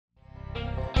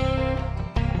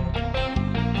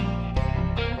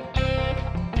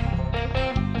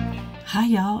Hi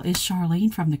y'all, it's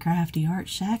Charlene from the Crafty Art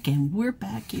Shack, and we're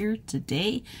back here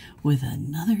today with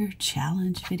another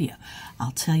challenge video.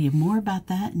 I'll tell you more about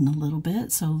that in a little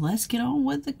bit, so let's get on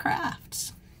with the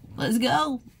crafts. Let's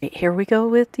go! Here we go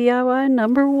with DIY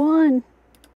number 1.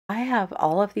 I have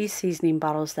all of these seasoning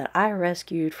bottles that I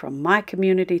rescued from my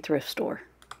community thrift store.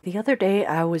 The other day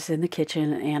I was in the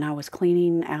kitchen and I was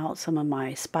cleaning out some of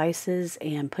my spices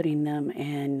and putting them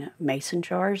in mason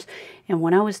jars. And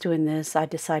when I was doing this, I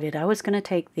decided I was going to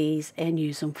take these and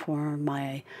use them for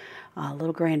my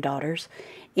little granddaughters.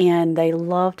 And they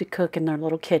love to cook in their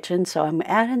little kitchen, so I'm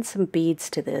adding some beads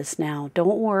to this. Now,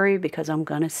 don't worry, because I'm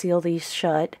going to seal these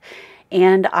shut.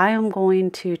 And I am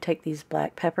going to take these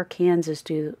black pepper cans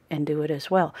and do it as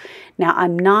well. Now,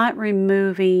 I'm not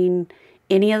removing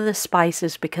any of the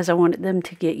spices because I wanted them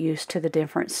to get used to the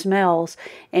different smells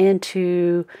and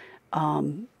to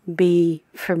be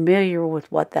familiar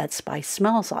with what that spice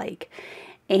smells like.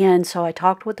 And so I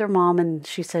talked with their mom, and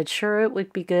she said, sure, it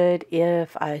would be good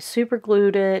if I super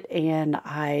glued it and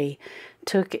I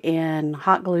took and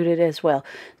hot glued it as well.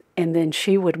 And then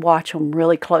she would watch them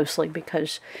really closely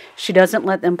because she doesn't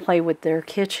let them play with their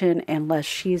kitchen unless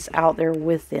she's out there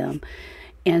with them.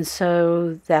 And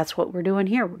so that's what we're doing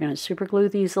here. We're going to super glue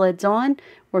these lids on.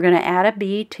 We're going to add a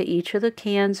bead to each of the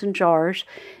cans and jars,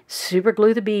 super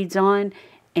glue the beads on,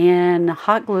 and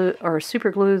hot glue or super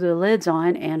glue the lids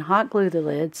on and hot glue the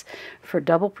lids for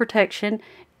double protection.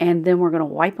 And then we're going to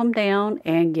wipe them down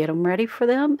and get them ready for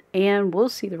them. And we'll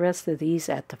see the rest of these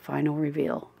at the final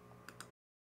reveal.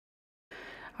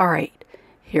 All right,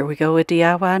 here we go with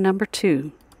DIY number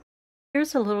 2.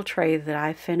 Here's a little tray that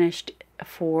I finished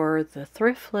for the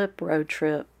thrift flip road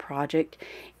trip project,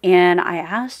 and I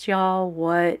asked y'all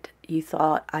what you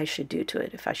thought I should do to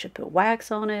it. If I should put wax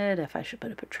on it, if I should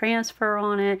put a transfer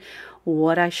on it,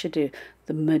 what I should do.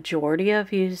 The majority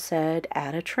of you said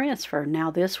add a transfer.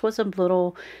 Now, this was a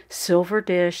little silver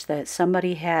dish that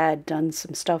somebody had done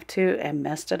some stuff to and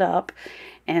messed it up,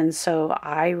 and so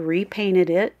I repainted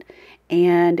it.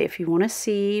 And if you want to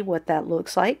see what that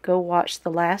looks like, go watch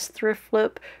the last thrift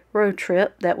flip road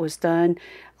trip that was done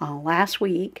last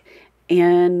week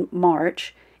in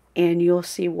March, and you'll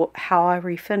see how I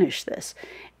refinished this.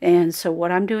 And so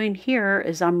what I'm doing here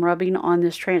is I'm rubbing on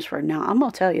this transfer. Now, I'm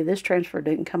going to tell you, this transfer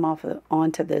didn't come off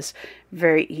onto this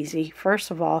very easy. First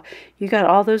of all, you got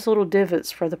all those little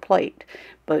divots for the plate.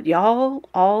 But y'all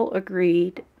all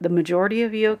agreed, the majority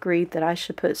of you agreed, that I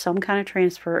should put some kind of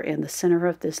transfer in the center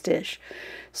of this dish.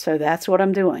 So that's what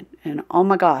I'm doing. And oh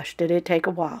my gosh, did it take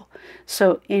a while.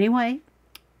 So anyway,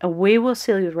 we will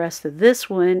see the rest of this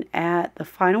one at the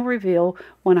final reveal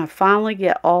when I finally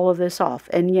get all of this off.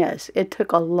 And yes, it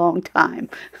took a long time.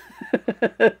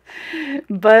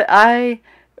 But I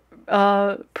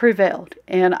prevailed,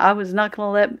 and I was not going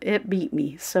to let it beat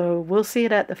me. So we'll see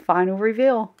it at the final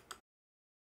reveal.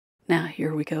 Now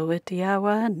here we go with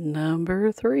DIY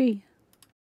number 3.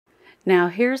 Now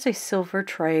here's a silver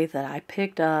tray that I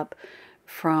picked up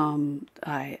from,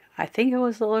 I think it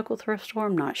was the local thrift store.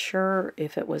 I'm not sure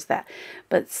if it was that.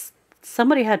 But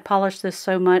somebody had polished this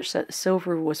so much that the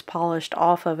silver was polished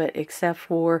off of it except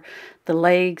for the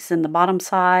legs and the bottom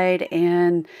side.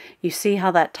 And you see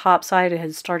how that top side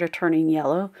had started turning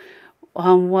yellow.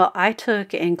 Well, I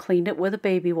took and cleaned it with a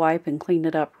baby wipe and cleaned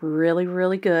it up really,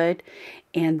 really good.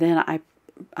 And then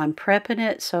I'm prepping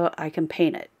it so I can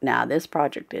paint it. Now, this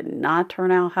project did not turn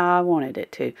out how I wanted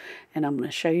it to, and I'm going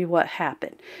to show you what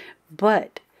happened.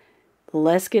 But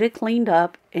let's get it cleaned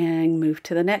up and move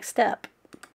to the next step.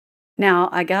 Now,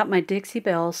 I got my Dixie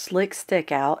Belle Slick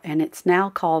Stick out, and it's now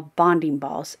called Bonding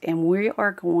Boss, and we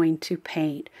are going to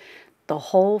paint the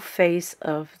whole face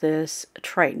of this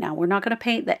tray. Now, we're not going to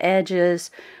paint the edges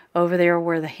over there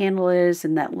where the handle is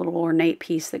and that little ornate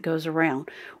piece that goes around.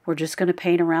 We're just going to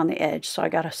paint around the edge. So I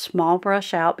got a small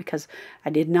brush out because I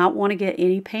did not want to get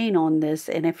any paint on this.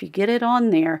 And if you get it on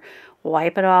there,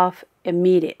 wipe it off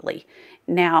immediately.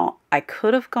 Now, I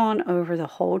could have gone over the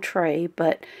whole tray,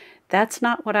 but that's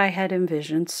not what I had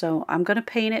envisioned. So I'm going to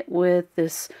paint it with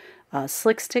this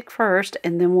slick stick first,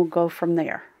 and then we'll go from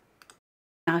there.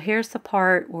 Now here's the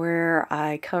part where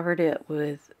I covered it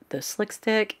with the slick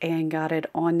stick and got it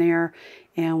on there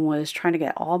and was trying to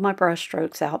get all my brush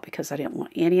strokes out because I didn't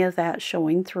want any of that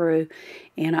showing through,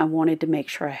 and I wanted to make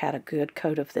sure I had a good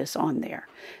coat of this on there.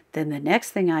 Then the next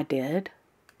thing I did,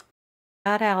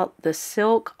 got out the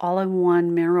Silk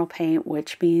All-in-One Mineral Paint,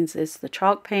 which means it's the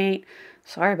chalk paint.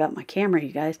 Sorry about my camera,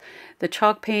 you guys. The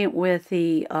chalk paint with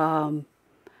the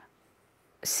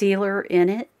sealer in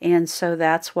it, and so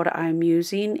that's what I'm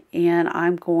using, and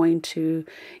I'm going to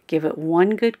give it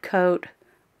one good coat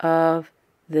of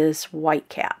this white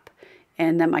cap,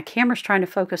 and then my camera's trying to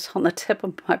focus on the tip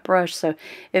of my brush, so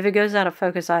if it goes out of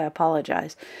focus, I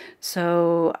apologize.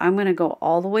 So I'm going to go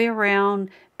all the way around,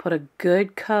 put a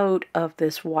good coat of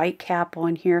this white cap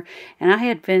on here, and I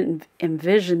had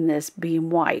envisioned this being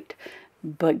white,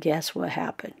 but guess what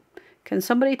happened? Can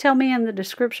somebody tell me in the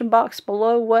description box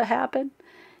below what happened?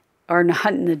 Or not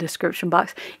in the description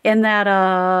box, in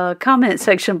that comment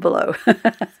section below.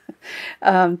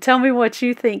 Tell me what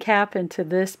you think happened to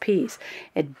this piece.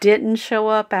 It didn't show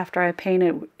up after I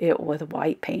painted it with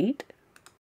white paint.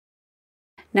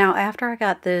 Now, after I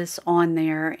got this on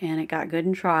there and it got good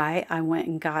and dry, I went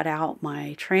and got out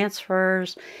my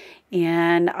transfers,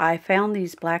 and I found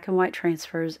these black and white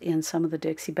transfers in some of the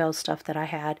Dixie Belle stuff that I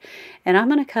had, and I'm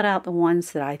going to cut out the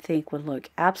ones that I think would look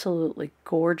absolutely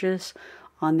gorgeous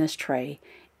on this tray,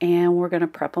 and we're going to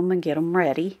prep them and get them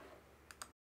ready.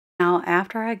 Now,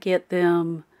 after I get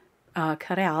them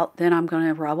cut out, then I'm going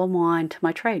to rub them on to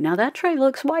my tray. Now, that tray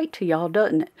looks white to y'all,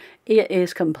 doesn't it? It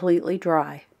is completely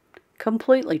dry.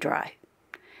 Completely dry.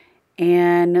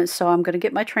 And so I'm going to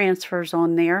get my transfers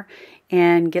on there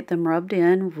and get them rubbed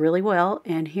in really well.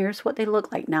 And here's what they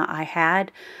look like. Now, I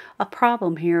had a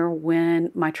problem here when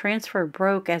my transfer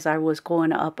broke as I was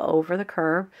going up over the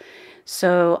curb.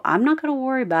 So I'm not going to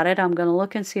worry about it. I'm going to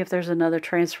look and see if there's another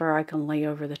transfer I can lay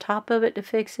over the top of it to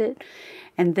fix it.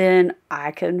 And then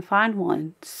I couldn't find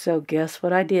one. So guess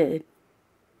what I did?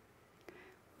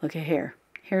 Look at here.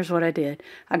 Here's what I did.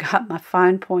 I got my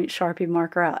fine point Sharpie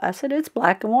marker out. I said, it's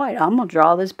black and white. I'm going to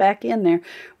draw this back in there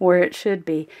where it should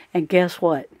be. And guess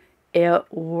what? It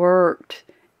worked.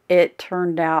 It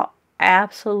turned out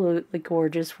absolutely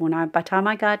gorgeous. By the time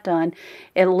I got done,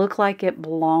 it looked like it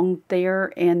belonged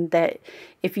there, and that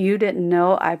if you didn't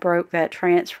know I broke that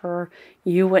transfer,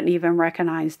 you wouldn't even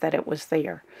recognize that it was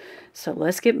there. So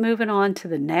let's get moving on to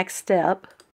the next step.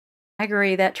 I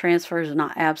agree that transfer is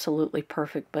not absolutely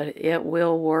perfect, but it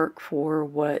will work for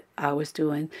what I was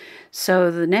doing.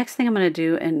 So the next thing I'm going to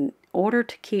do, in order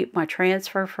to keep my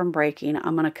transfer from breaking,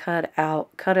 I'm going to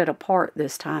cut it apart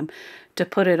this time to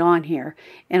put it on here.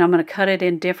 And I'm going to cut it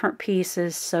in different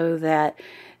pieces so that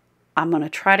I'm going to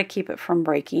try to keep it from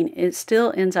breaking. It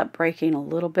still ends up breaking a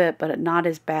little bit, but not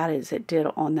as bad as it did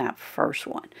on that first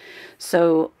one.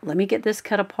 So let me get this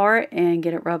cut apart and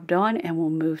get it rubbed on, and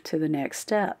we'll move to the next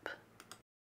step.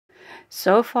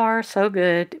 So far, so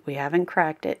good. We haven't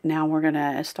cracked it. Now we're going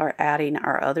to start adding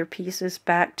our other pieces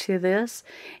back to this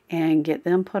and get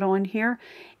them put on here.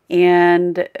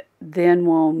 And then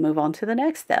we'll move on to the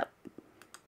next step.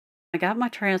 I got my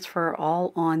transfer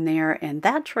all on there, and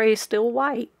that tray is still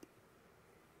white.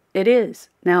 It is.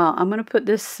 Now I'm going to put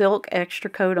this silk extra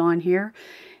coat on here,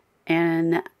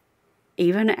 and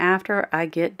even after I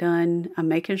get done, I'm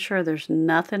making sure there's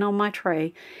nothing on my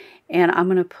tray, and I'm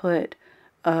going to put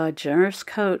a generous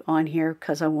coat on here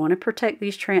because I want to protect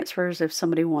these transfers if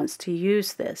somebody wants to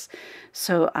use this.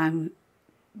 So I'm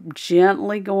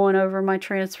gently going over my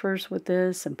transfers with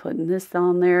this and putting this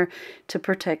on there to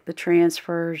protect the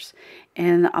transfers.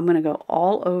 And I'm going to go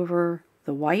all over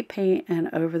the white paint and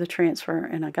over the transfer.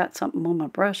 And I got something on my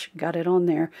brush, got it on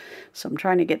there. So I'm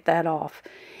trying to get that off.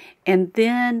 And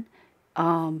then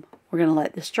we're going to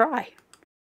let this dry.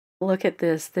 Look at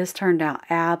this. This turned out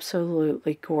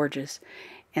absolutely gorgeous.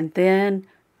 And then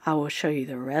I will show you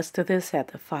the rest of this at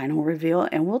the final reveal,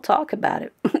 and we'll talk about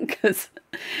it because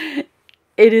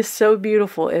it is so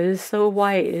beautiful. It is so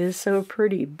white. It is so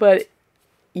pretty, but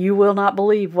you will not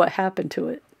believe what happened to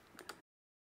it.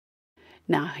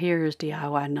 Now here's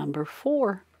DIY number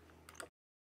 4.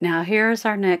 Now here's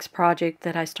our next project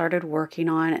that I started working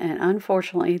on, and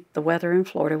unfortunately the weather in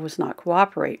Florida was not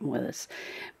cooperating with us.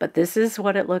 But this is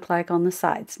what it looked like on the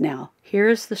sides. Now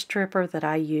here's the stripper that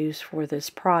I use for this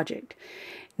project.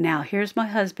 Now here's my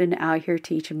husband out here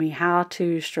teaching me how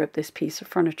to strip this piece of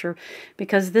furniture,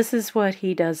 because this is what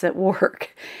he does at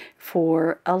work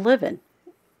for a living.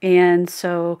 And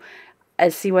so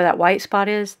see where that white spot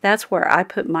is? That's where I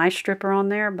put my stripper on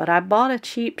there, but I bought a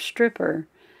cheap stripper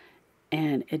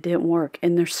and it didn't work.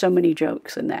 And there's so many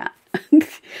jokes in that.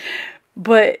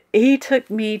 But he took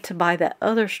me to buy that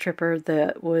other stripper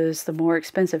that was the more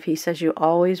expensive. He says you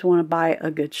always want to buy a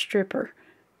good stripper.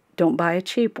 Don't buy a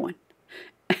cheap one.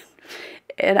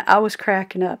 And I was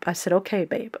cracking up. I said, okay,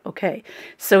 babe, okay.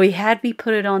 So he had me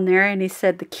put it on there, and he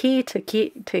said the key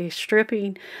to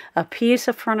stripping a piece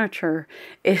of furniture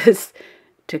is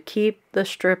to keep the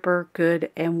stripper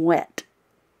good and wet.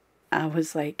 I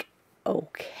was like,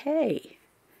 okay.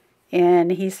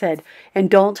 And he said, and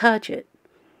don't touch it.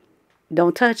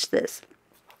 Don't touch this.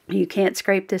 You can't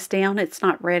scrape this down. It's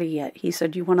not ready yet. He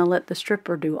said, you want to let the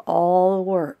stripper do all the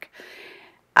work.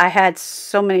 I had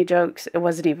so many jokes, it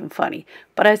wasn't even funny.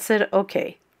 But I said,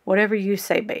 okay, whatever you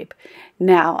say, babe.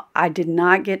 Now, I did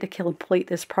not get to complete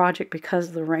this project because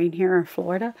of the rain here in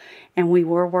Florida, and we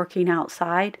were working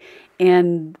outside,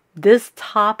 and this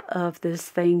top of this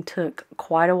thing took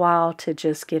quite a while to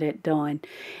just get it done.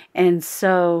 And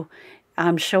so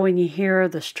I'm showing you here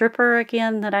the stripper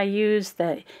again that I used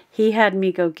that he had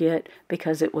me go get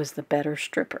because it was the better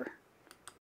stripper.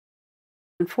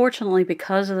 Unfortunately,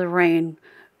 because of the rain,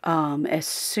 as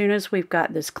soon as we've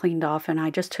got this cleaned off, and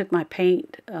I just took my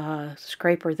paint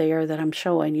scraper there that I'm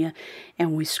showing you,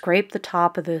 and we scraped the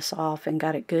top of this off and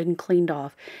got it good and cleaned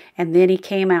off. And then he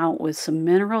came out with some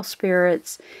mineral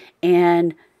spirits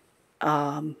and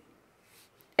what's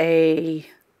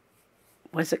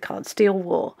it called? Steel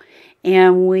wool.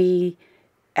 And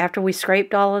after we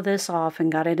scraped all of this off and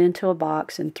got it into a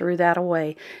box and threw that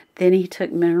away, then he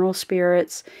took mineral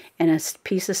spirits and a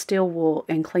piece of steel wool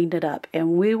and cleaned it up.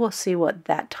 And we will see what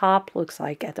that top looks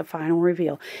like at the final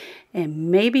reveal.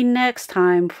 And maybe next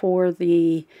time for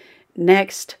the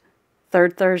next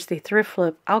Third Thursday thrift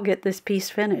flip, I'll get this piece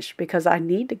finished because I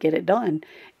need to get it done.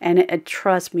 And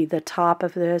trust me, the top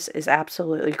of this is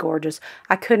absolutely gorgeous.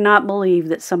 I could not believe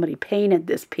that somebody painted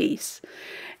this piece.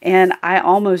 And I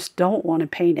almost don't want to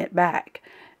paint it back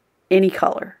any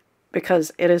color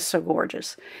because it is so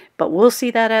gorgeous. But we'll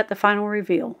see that at the final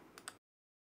reveal.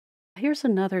 Here's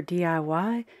another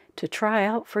DIY to try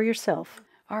out for yourself.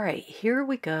 All right, here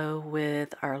we go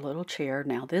with our little chair.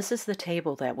 Now, this is the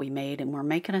table that we made, and we're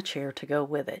making a chair to go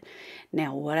with it.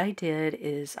 Now, what I did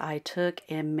is I took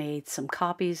and made some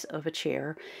copies of a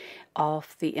chair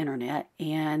off the internet,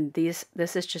 and this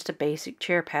is just a basic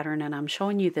chair pattern, and I'm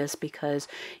showing you this because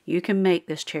you can make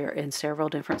this chair in several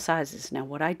different sizes. Now,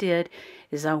 what I did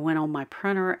is I went on my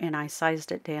printer and I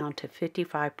sized it down to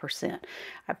 55%.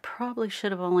 I probably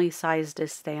should have only sized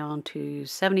this down to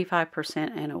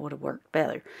 75% and it would have worked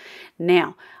better.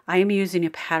 Now, I am using a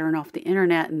pattern off the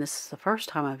internet, and this is the first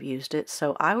time I've used it,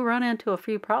 so I run into a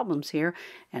few problems here,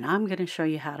 and I'm going to show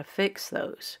you how to fix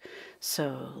those.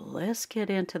 So let's get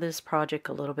into this project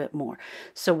a little bit more.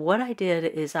 So what I did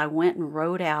is I went and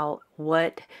wrote out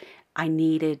what I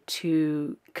needed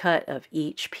to cut of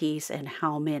each piece and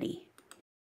how many.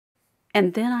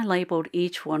 And then I labeled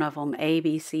each one of them A,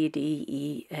 B, C, D,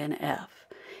 E, and F.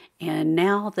 And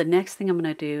now the next thing I'm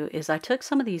going to do is I took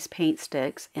some of these paint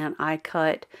sticks and I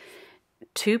cut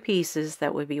two pieces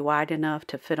that would be wide enough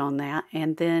to fit on that.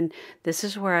 And then this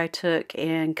is where I took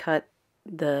and cut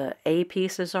the A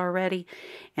pieces already,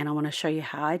 and I want to show you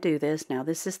how I do this. Now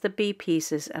this is the B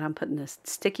pieces, and I'm putting the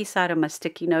sticky side of my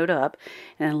sticky note up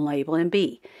and labeling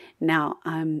B. Now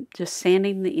I'm just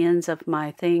sanding the ends of my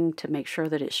thing to make sure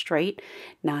that it's straight.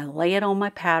 Now I lay it on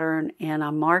my pattern and I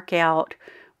mark out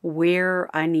where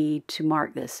I need to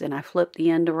mark this, and I flip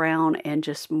the end around and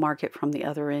just mark it from the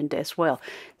other end as well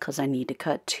because I need to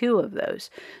cut two of those.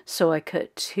 So I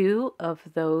cut two of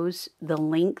those the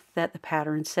length that the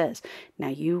pattern says. Now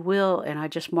you will, and I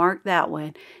just marked that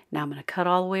one. Now I'm going to cut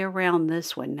all the way around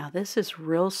this one. Now this is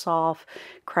real soft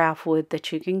craft wood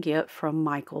that you can get from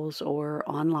Micheals or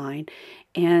online,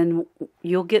 and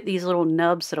you'll get these little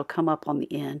nubs that'll come up on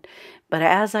the end. But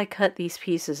as I cut these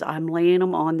pieces, I'm laying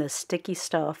them on the sticky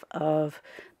stuff of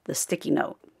the sticky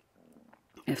note,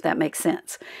 if that makes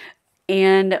sense.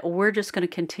 And we're just going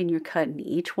to continue cutting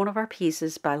each one of our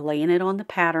pieces by laying it on the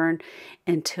pattern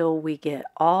until we get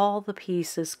all the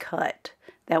pieces cut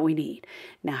that we need.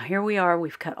 Now here we are,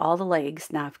 we've cut all the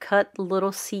legs. Now I've cut the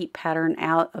little seat pattern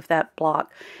out of that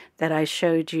block that I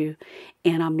showed you,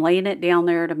 and I'm laying it down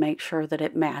there to make sure that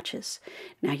it matches.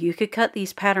 Now you could cut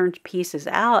these pattern pieces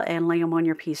out and lay them on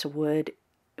your piece of wood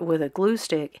with a glue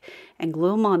stick and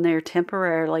glue them on there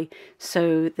temporarily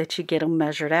so that you get them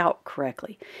measured out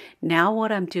correctly. Now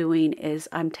what I'm doing is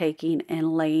I'm taking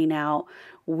and laying out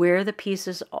where the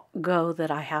pieces go that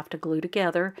I have to glue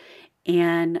together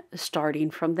and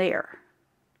starting from there.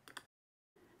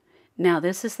 Now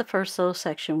this is the first little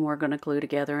section we're going to glue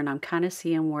together, and I'm kind of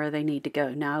seeing where they need to go.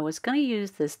 Now I was going to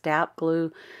use this DAP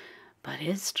glue, but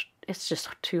it's just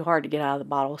too hard to get out of the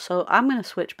bottle, so I'm going to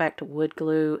switch back to wood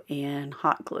glue and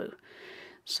hot glue.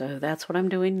 So that's what I'm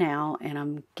doing now, and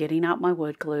I'm getting out my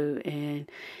wood glue. And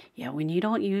yeah, when you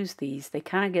don't use these, they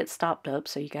kind of get stopped up,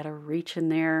 so you got to reach in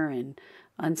there and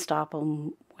unstop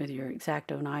them with your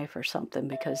X-Acto knife or something,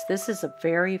 because this is a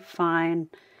very fine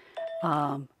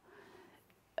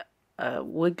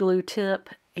wood glue tip,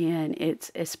 and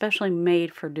it's especially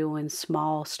made for doing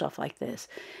small stuff like this.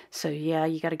 So yeah,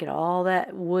 you got to get all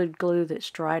that wood glue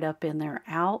that's dried up in there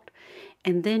out,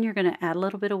 and then you're going to add a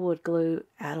little bit of wood glue,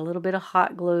 add a little bit of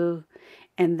hot glue,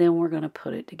 and then we're going to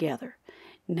put it together.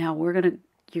 Now we're going to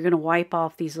you're going to wipe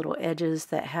off these little edges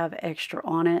that have extra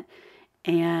on it,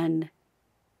 and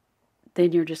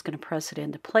then you're just going to press it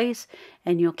into place,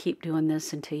 and you'll keep doing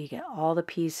this until you get all the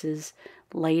pieces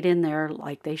laid in there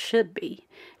like they should be,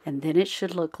 and then it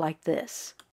should look like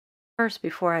this. First,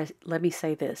 let me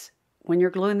say this. When you're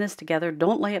gluing this together,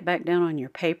 don't lay it back down on your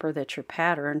paper that's your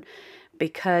pattern,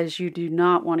 because you do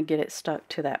not want to get it stuck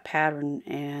to that pattern.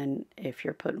 And if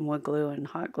you're putting wood glue and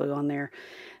hot glue on there,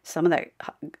 some of that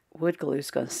wood glue is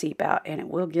going to seep out, and it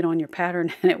will get on your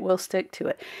pattern and it will stick to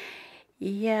it.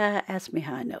 Yeah, ask me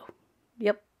how I know.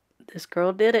 Yep, this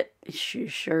girl did it. She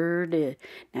sure did.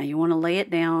 Now you want to lay it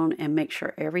down and make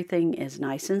sure everything is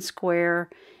nice and square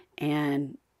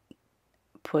and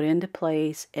put into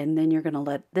place, and then you're going to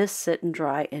let this sit and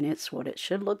dry, and it's what it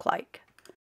should look like.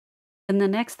 And the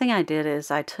next thing I did is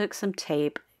I took some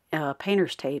tape,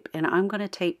 painter's tape, and I'm going to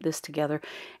tape this together,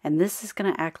 and this is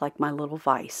going to act like my little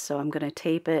vise. So I'm going to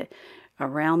tape it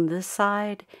around this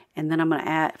side, and then I'm going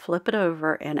to flip it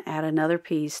over and add another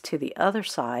piece to the other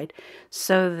side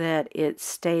so that it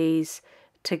stays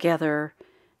together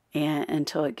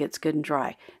until it gets good and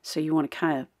dry. So you want to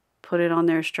kind of put it on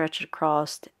there, stretch it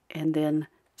across, and then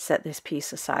set this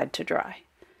piece aside to dry.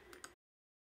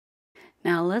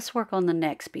 Now let's work on the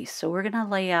next piece. So we're going to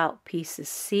lay out pieces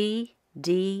C,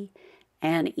 D,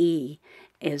 and E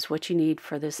is what you need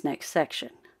for this next section.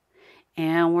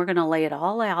 And we're going to lay it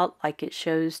all out like it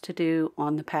shows to do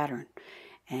on the pattern.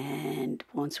 And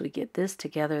once we get this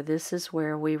together, this is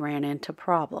where we ran into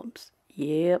problems.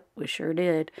 Yep, we sure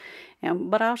did.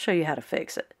 But I'll show you how to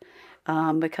fix it.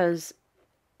 Because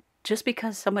just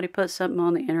because somebody puts something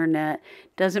on the internet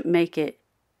doesn't make it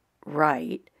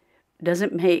right.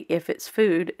 Doesn't make, if it's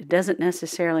food, it doesn't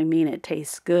necessarily mean it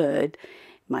tastes good.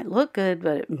 It might look good,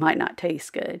 but it might not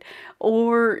taste good.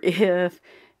 Or if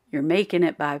you're making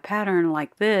it by a pattern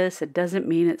like this, it doesn't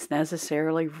mean it's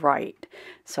necessarily right.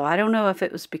 So I don't know if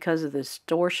it was because of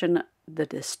the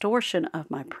distortion of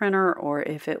my printer, or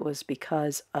if it was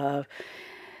because of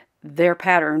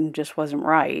pattern just wasn't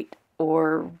right,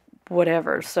 or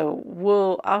whatever.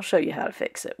 So I'll show you how to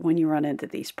fix it when you run into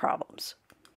these problems.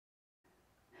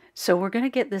 So we're going to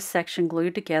get this section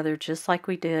glued together just like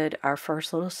we did our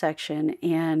first little section,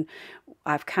 and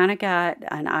I've kind of got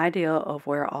an idea of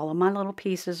where all of my little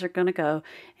pieces are going to go,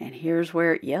 and here's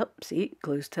where, yep, see, it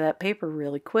glues to that paper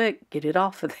really quick. Get it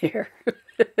off of there.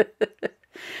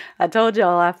 I told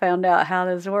y'all I found out how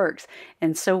this works.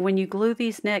 And so when you glue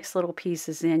these next little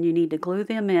pieces in, you need to glue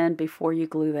them in before you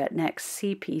glue that next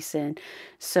C piece in,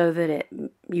 so that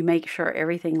you make sure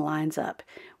everything lines up.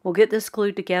 We'll get this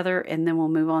glued together, and then we'll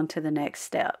move on to the next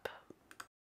step.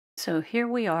 So here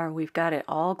we are. We've got it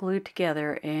all glued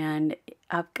together, and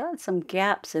I've got some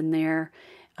gaps in there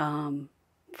from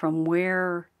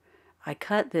where I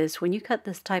cut this. When you cut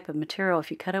this type of material,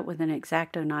 if you cut it with an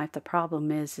X-Acto knife, the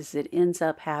problem is it ends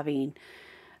up having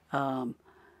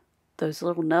those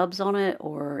little nubs on it,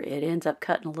 or it ends up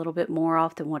cutting a little bit more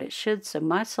off than what it should. So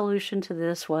my solution to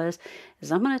this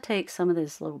is I'm going to take some of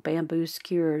these little bamboo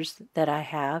skewers that I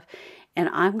have, and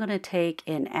I'm going to take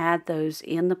and add those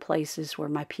in the places where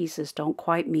my pieces don't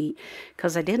quite meet,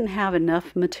 because I didn't have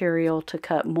enough material to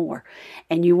cut more.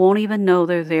 And you won't even know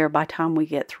they're there by the time we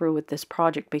get through with this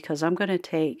project, because I'm going to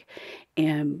take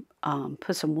and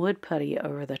put some wood putty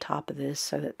over the top of this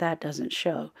so that doesn't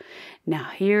show. Now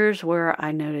here's where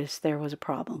I noticed there was a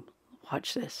problem.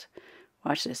 Watch this.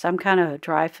 Watch this. I'm kind of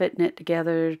dry fitting it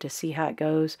together to see how it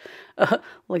goes.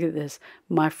 Look at this.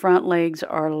 My front legs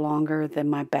are longer than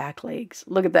my back legs.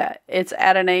 Look at that. It's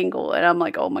at an angle. And I'm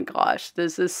like, oh my gosh,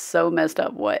 this is so messed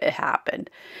up what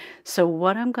happened. So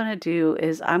what I'm going to do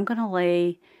is I'm going to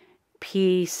lay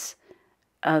piece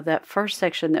of that first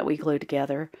section that we glued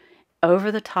together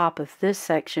over the top of this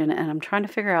section. And I'm trying to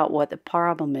figure out what the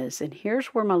problem is. And here's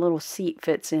where my little seat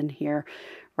fits in here,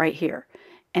 right here.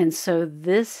 And so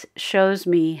this shows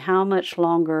me how much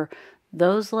longer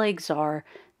those legs are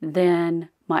than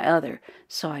my other.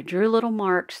 So I drew little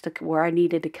marks where I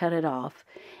needed to cut it off,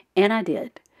 and I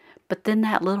did. But then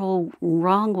that little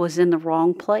rung was in the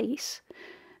wrong place,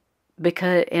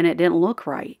 and it didn't look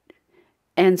right.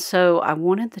 And so I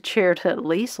wanted the chair to at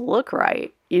least look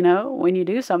right. You know, when you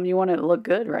do something, you want it to look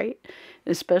good, right?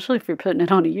 Especially if you're putting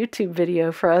it on a YouTube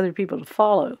video for other people to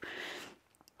follow.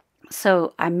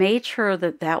 So I made sure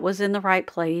that was in the right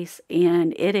place,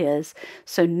 and it is.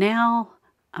 So now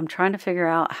I'm trying to figure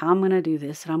out how I'm going to do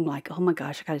this, and I'm like, oh my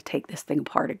gosh, I got to take this thing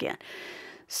apart again.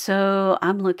 So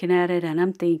I'm looking at it, and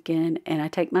I'm thinking, and I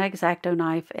take my X-Acto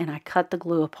knife, and I cut the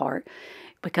glue apart.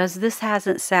 Because this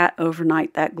hasn't sat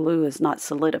overnight, that glue is not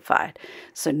solidified.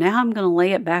 So now I'm going to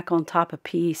lay it back on top of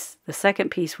the second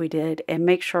piece we did, and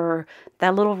make sure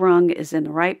that little rung is in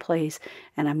the right place.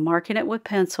 And I'm marking it with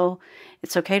pencil.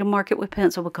 It's okay to mark it with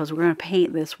pencil because we're going to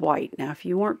paint this white. Now, if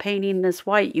you weren't painting this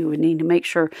white, you would need to make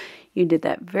sure you did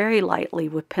that very lightly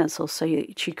with pencil so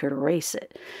you could erase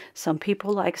it. Some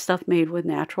people like stuff made with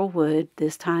natural wood.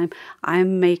 This time,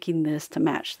 I'm making this to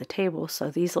match the table, so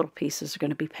these little pieces are going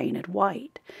to be painted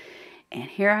white. And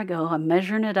here I go, I'm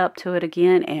measuring it up to it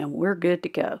again, and we're good to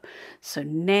go. So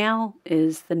now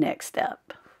is the next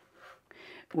step.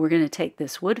 We're going to take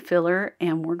this wood filler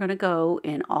and we're going to go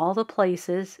in all the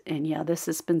places. And yeah, this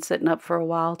has been sitting up for a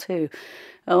while too.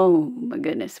 Oh my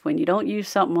goodness. When you don't use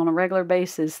something on a regular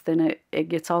basis, then it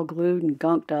gets all glued and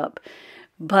gunked up.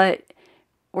 But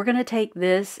we're going to take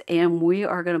this and we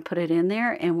are going to put it in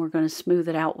there, and we're going to smooth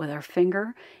it out with our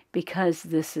finger, because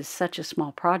this is such a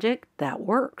small project that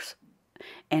works.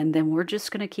 And then we're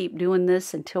just going to keep doing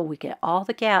this until we get all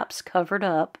the gaps covered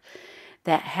up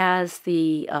that has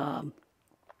the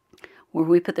where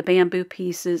we put the bamboo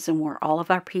pieces and where all of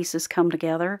our pieces come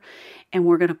together. And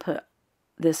we're going to put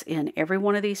this in every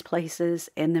one of these places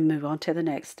and then move on to the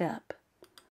next step.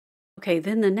 Okay,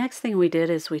 then the next thing we did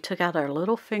is we took out our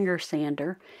little finger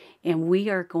sander, and we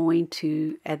are going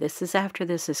to, this is after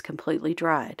this is completely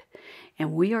dried,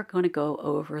 and we are going to go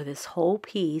over this whole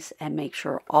piece and make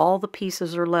sure all the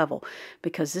pieces are level,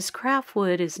 because this craft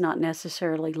wood is not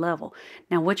necessarily level.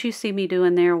 Now, what you see me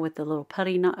doing there with the little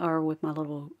putty knife, or with my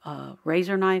little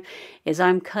razor knife, is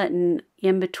I'm cutting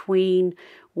in between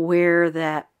where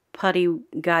that putty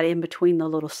got in between the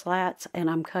little slats, and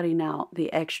I'm cutting out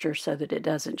the extra so that it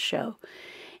doesn't show.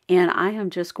 And I am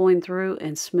just going through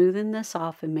and smoothing this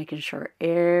off and making sure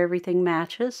everything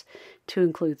matches, to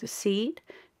include the seat,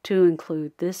 to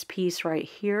include this piece right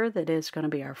here that is going to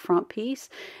be our front piece.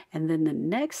 And then the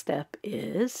next step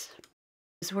is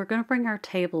we're going to bring our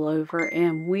table over,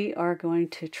 and we are going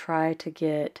to try to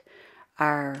get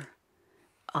our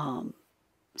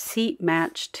seat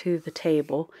matched to the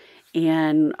table.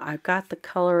 And I've got the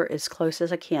color as close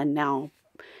as I can. Now,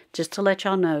 just to let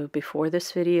y'all know, before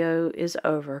this video is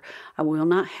over, I will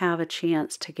not have a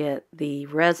chance to get the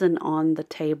resin on the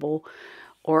table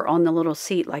or on the little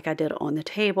seat like I did on the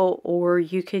table, or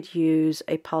you could use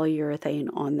a polyurethane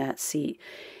on that seat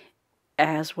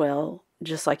as well,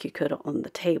 just like you could on the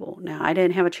table. Now, I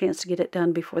didn't have a chance to get it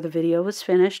done before the video was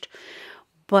finished,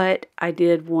 but I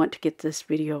did want to get this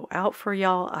video out for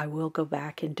y'all. I will go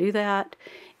back and do that.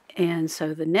 And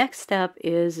so the next step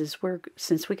is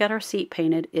since we got our seat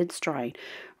painted, it's drying,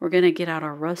 we're going to get out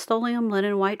our Rust-Oleum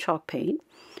linen white chalk paint,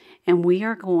 and we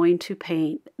are going to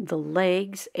paint the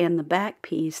legs and the back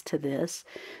piece to this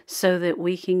so that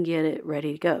we can get it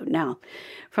ready to go. Now,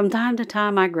 from time to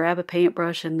time, I grab a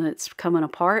paintbrush and it's coming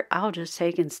apart. I'll just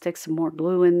take and stick some more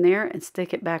glue in there and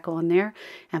stick it back on there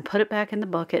and put it back in the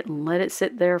bucket and let it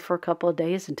sit there for a couple of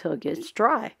days until it gets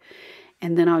dry.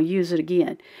 And then I'll use it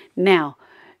again. Now,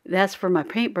 that's for my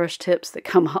paintbrush tips that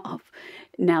come off.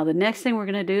 Now, the next thing we're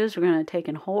going to do is we're going to take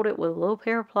and hold it with a little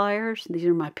pair of pliers. These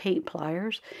are my paint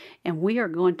pliers. And we are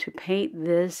going to paint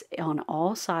this on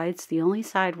all sides. The only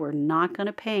side we're not going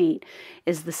to paint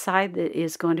is the side that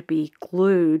is going to be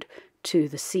glued to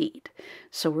the seat.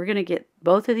 So we're going to get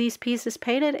both of these pieces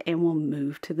painted, and we'll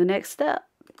move to the next step.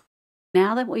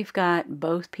 Now that we've got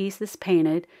both pieces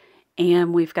painted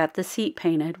and we've got the seat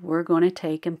painted, we're going to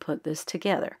take and put this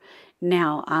together.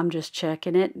 Now, I'm just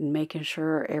checking it and making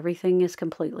sure everything is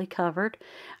completely covered.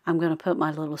 I'm going to put my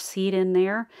little seat in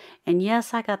there. And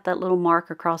yes, I got that little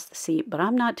mark across the seat, but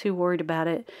I'm not too worried about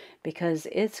it because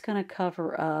it's going to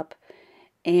cover up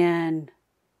and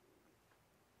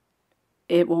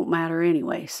it won't matter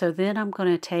anyway. So then I'm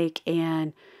going to take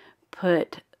and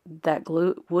put that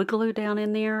wood glue down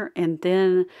in there, and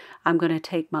then I'm going to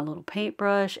take my little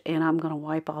paintbrush and I'm going to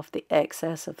wipe off the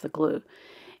excess of the glue.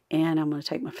 And I'm going to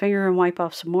take my finger and wipe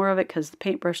off some more of it because the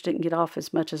paintbrush didn't get off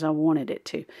as much as I wanted it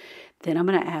to. Then I'm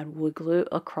going to add wood glue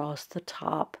across the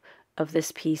top of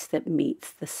this piece that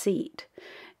meets the seat.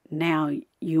 Now,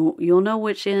 you'll know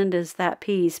which end is that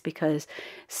piece because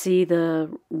see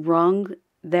the rung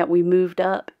that we moved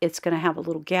up, it's going to have a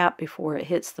little gap before it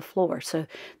hits the floor. So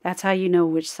that's how you know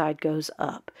which side goes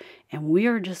up. And we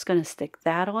are just going to stick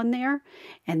that on there.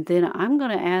 And then I'm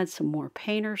going to add some more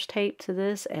painter's tape to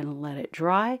this and let it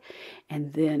dry.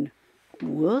 And then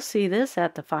we'll see this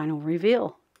at the final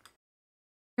reveal.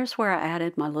 Here's where I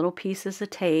added my little pieces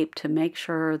of tape to make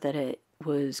sure that it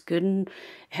was good and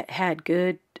had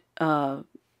good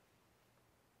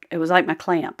it was like my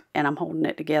clamp, and I'm holding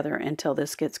it together until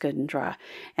this gets good and dry.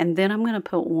 And then I'm going to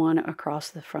put one across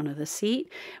the front of the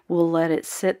seat. We'll let it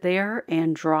sit there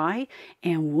and dry,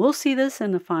 and we'll see this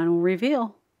in the final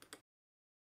reveal.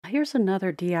 Here's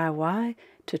another DIY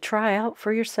to try out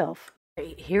for yourself.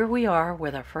 Here we are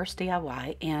with our first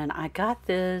DIY, and I got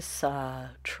this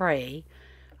tray,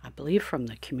 I believe from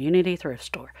the community thrift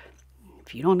store.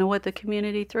 If you don't know what the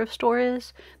community thrift store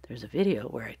is, there's a video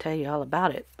where I tell you all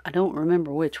about it. I don't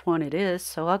remember which one it is,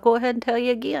 so I'll go ahead and tell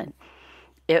you again.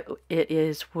 It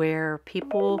is where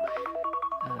people,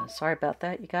 sorry about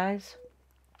that, you guys.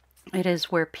 It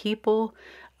is where people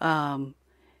put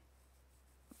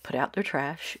out their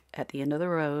trash at the end of the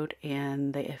road,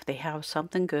 and if they have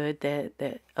something good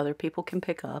that other people can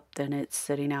pick up, then it's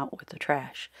sitting out with the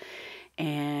trash.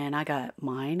 And I got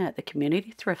mine at the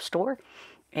community thrift store.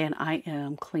 And I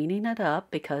am cleaning it up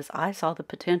because I saw the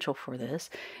potential for this.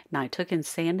 And I took and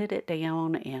sanded it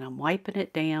down, and I'm wiping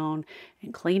it down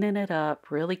and cleaning it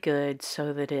up really good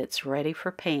so that it's ready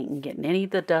for paint and getting any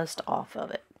of the dust off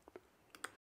of it.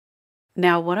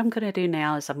 Now what I'm going to do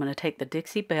now is I'm going to take the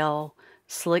Dixie Belle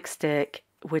Slick Stick,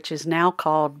 which is now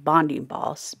called Bonding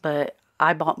Boss, but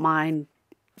I bought mine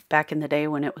back in the day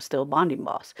when it was still Bonding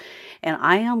Boss. And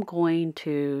I am going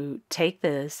to take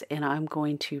this and I'm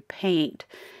going to paint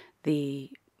the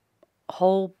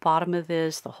whole bottom of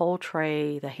this, the whole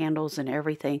tray, the handles and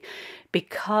everything,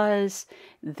 because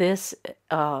this,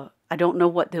 I don't know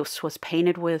what this was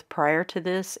painted with prior to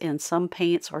this, and some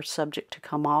paints are subject to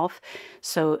come off.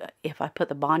 So if I put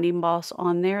the Bonding Boss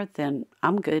on there, then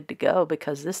I'm good to go,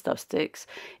 because this stuff sticks.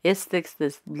 It sticks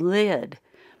this lid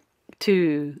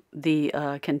to the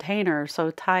container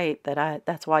so tight that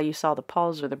that's why you saw the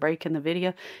pause or the break in the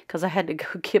video, because I had to go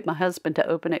get my husband to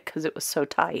open it because it was so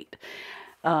tight.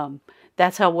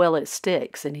 That's how well it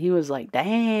sticks. And he was like,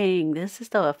 dang, this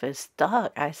stuff is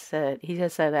stuck. He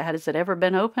just said, has it ever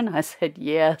been open? I said,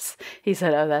 yes. He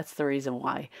said, oh, that's the reason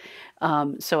why.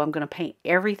 So I'm going to paint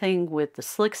everything with the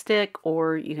Slick Stick,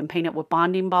 or you can paint it with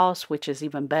Bonding Boss, which is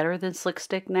even better than Slick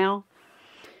Stick now.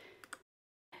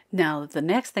 Now, the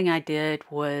next thing I did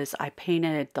was I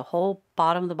painted the whole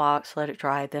bottom of the box, let it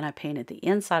dry, then I painted the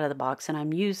inside of the box, and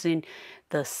I'm using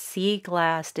the Sea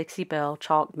Glass Dixie Belle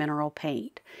Chalk Mineral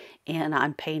Paint. And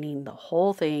I'm painting the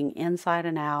whole thing inside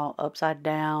and out, upside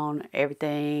down,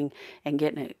 everything, and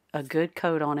getting a good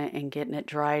coat on it and getting it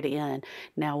dried in.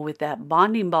 Now, with that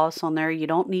Bonding Boss on there, you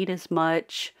don't need as many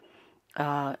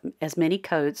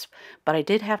coats, but I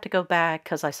did have to go back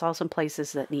because I saw some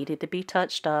places that needed to be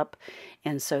touched up,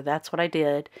 and so that's what I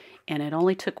did. And it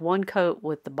only took one coat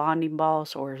with the Bonding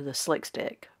Boss or the Slick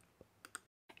Stick.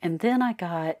 And then I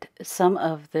got some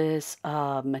of this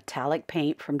metallic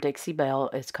paint from Dixie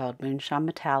Belle. It's called Moonshine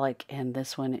Metallic, and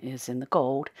this one is in the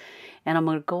gold. And I'm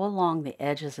going to go along the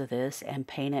edges of this and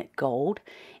paint it gold.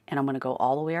 And I'm going to go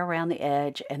all the way around the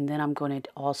edge, and then I'm going to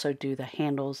also do the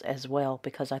handles as well,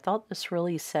 because I thought this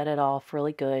really set it off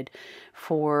really good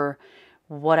for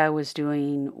what I was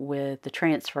doing with the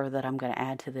transfer that I'm going to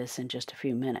add to this in just a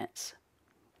few minutes.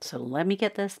 So let me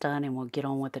get this done and we'll get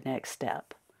on with the next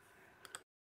step.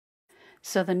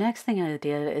 So the next thing I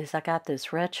did is I got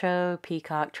this retro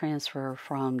peacock transfer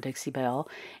from Dixie Belle,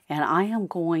 and I am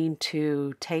going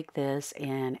to take this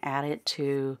and add it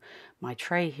to my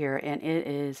tray here, and it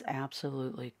is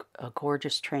absolutely a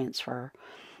gorgeous transfer.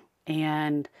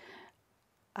 And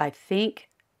I think,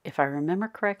 if I remember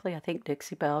correctly, I think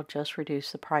Dixie Belle just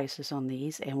reduced the prices on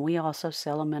these, and we also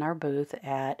sell them in our booth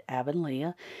at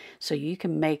Avonlea. So you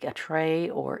can make a tray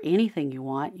or anything you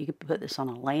want. You can put this on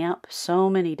a lamp, so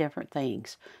many different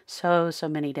things. So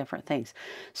many different things.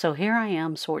 So here I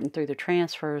am sorting through the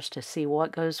transfers to see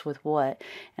what goes with what.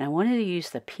 And I wanted to use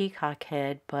the peacock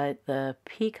head, but the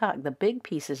big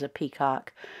pieces of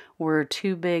peacock were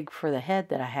too big for the head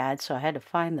that I had, so I had to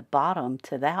find the bottom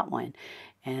to that one.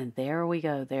 And there we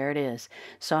go, there it is.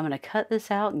 So I'm going to cut this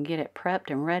out and get it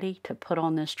prepped and ready to put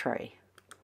on this tray.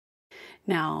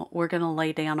 Now we're going to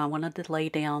lay down, I wanted to lay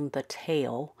down the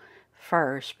tail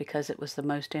first because it was the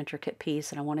most intricate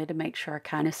piece, and I wanted to make sure I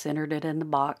kind of centered it in the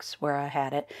box where I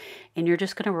had it. And you're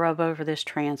just going to rub over this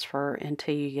transfer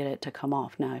until you get it to come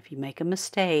off. Now if you make a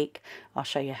mistake, I'll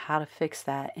show you how to fix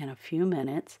that in a few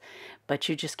minutes, but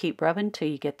you just keep rubbing until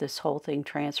you get this whole thing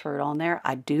transferred on there.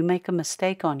 I do make a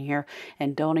mistake on here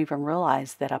and don't even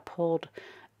realize that I pulled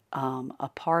a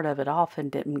part of it off and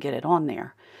didn't get it on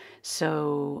there.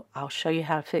 So I'll show you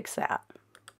how to fix that.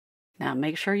 Now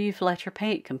make sure you've let your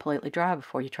paint completely dry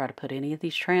before you try to put any of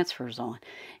these transfers on.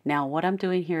 Now what I'm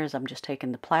doing here is I'm just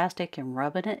taking the plastic and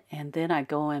rubbing it, and then I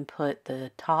go and put the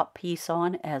top piece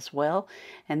on as well,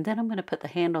 and then I'm going to put the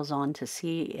handles on to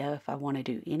see if I want to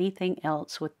do anything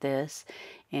else with this.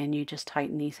 And you just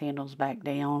tighten these handles back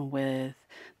down with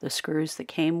the screws that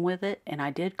came with it. And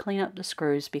I did clean up the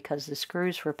screws because the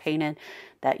screws were painted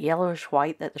that yellowish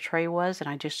white that the tray was, and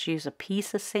I just used a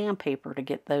piece of sandpaper to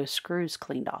get those screws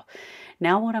cleaned off.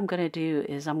 Now what I'm going to do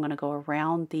is I'm going to go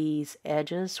around these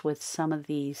edges with some of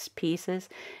these pieces,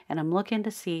 and I'm looking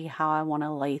to see how I want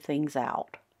to lay things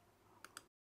out.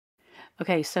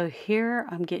 Okay, so here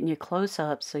I'm getting you close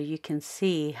up so you can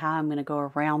see how I'm going to go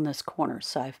around this corner.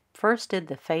 So I first did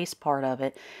the face part of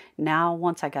it. Now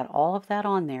once I got all of that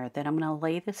on there, then I'm going to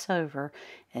lay this over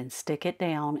and stick it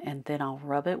down, and then I'll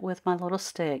rub it with my little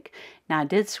stick. Now I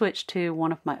did switch to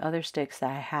one of my other sticks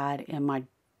that I had in my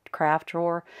craft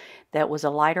drawer that was a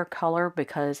lighter color,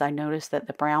 because I noticed that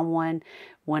the brown one,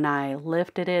 when I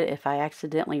lifted it, if I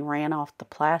accidentally ran off the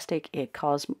plastic, it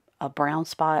caused a brown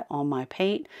spot on my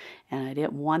paint, and I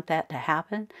didn't want that to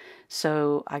happen,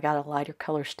 so I got a lighter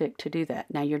color stick to do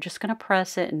that. Now you're just going to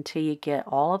press it until you get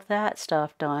all of that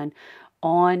stuff done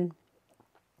on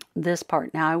this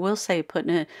part. Now I will say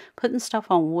putting stuff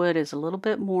on wood is a little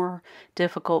bit more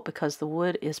difficult because the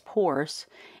wood is porous.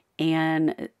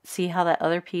 And see how that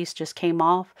other piece just came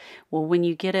off? Well, when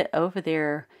you get it over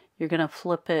there, you're going to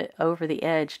flip it over the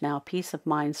edge. Now a piece of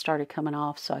mine started coming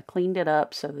off, so I cleaned it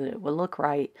up so that it would look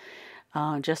right,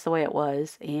 just the way it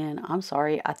was. And I'm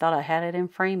sorry, I thought I had it in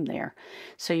frame there.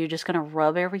 So you're just going to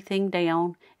rub everything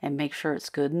down and make sure it's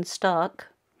good and stuck.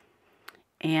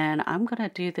 And I'm going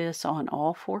to do this on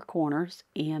all four corners,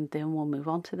 and then we'll move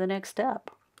on to the next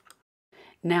step.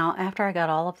 Now, after I got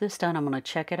all of this done, I'm going to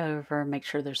check it over, make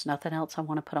sure there's nothing else I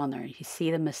want to put on there. You see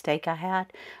the mistake I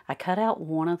had? I cut out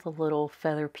one of the little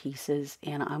feather pieces,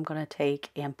 and I'm going to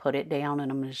take and put it down,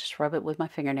 and I'm going to just rub it with my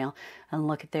fingernail. And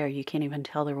look at there, you can't even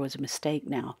tell there was a mistake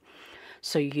now.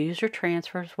 So use your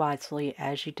transfers wisely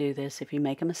as you do this. If you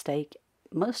make a mistake,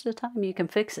 most of the time you can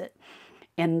fix it.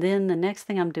 And then the next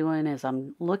thing I'm doing is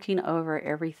I'm looking over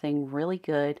everything really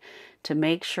good to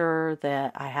make sure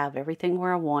that I have everything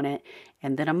where I want it.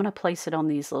 And then I'm going to place it on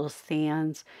these little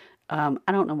stands. I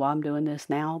don't know why I'm doing this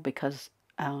now, because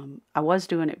I was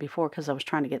doing it before because I was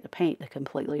trying to get the paint to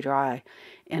completely dry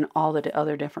in all the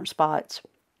other different spots.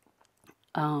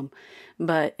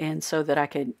 And so that I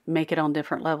could make it on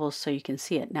different levels so you can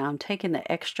see it. Now I'm taking the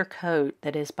extra coat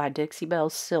that is by Dixie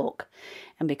Belle's Silk,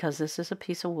 and because this is a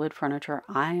piece of wood furniture,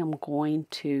 I am going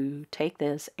to take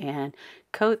this and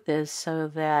coat this so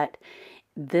that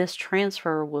this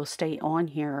transfer will stay on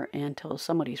here until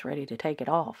somebody's ready to take it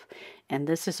off. And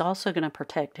this is also going to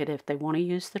protect it. If they want to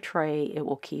use the tray, it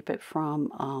will keep it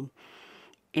from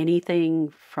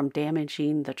anything from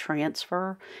damaging the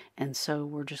transfer. And so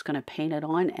we're just going to paint it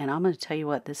on, and I'm going to tell you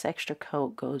what, this extra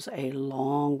coat goes a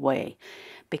long way,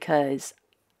 because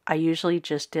I usually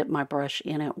just dip my brush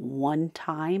in it one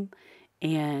time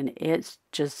and it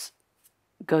just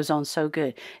goes on so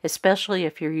good, especially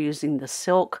if you're using the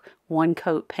silk one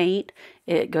coat paint.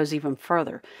 It goes even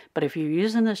further. But if you're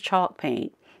using this chalk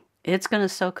paint, it's going to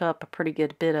soak up a pretty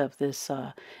good bit of this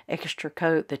extra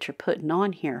coat that you're putting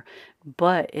on here,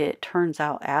 but it turns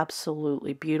out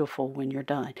absolutely beautiful when you're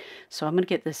done. So I'm going to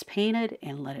get this painted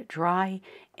and let it dry,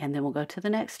 and then we'll go to the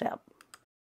next step.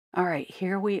 All right,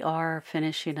 here we are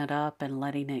finishing it up and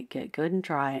letting it get good and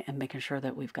dry, and making sure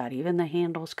that we've got even the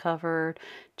handles covered,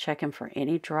 checking for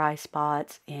any dry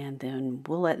spots, and then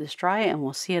we'll let this dry and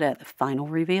we'll see it at the final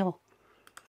reveal.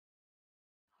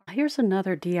 Here's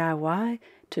another DIY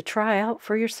to try out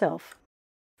for yourself.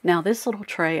 Now this little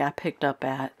tray I picked up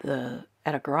at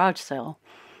a garage sale,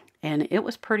 and it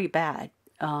was pretty bad.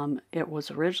 It was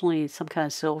originally some kind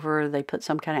of silver. They put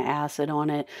some kind of acid on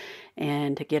it,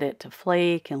 and to get it to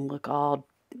flake and look all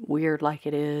weird like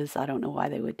it is, I don't know why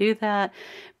they would do that.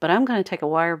 But I'm going to take a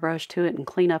wire brush to it and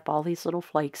clean up all these little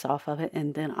flakes off of it,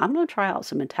 and then I'm going to try out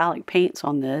some metallic paints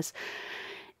on this.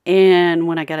 And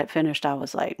when I got it finished, I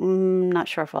was like, not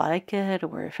sure if I like it,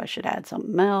 or if I should add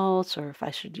something else, or if I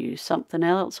should use something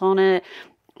else on it.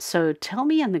 So tell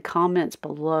me in the comments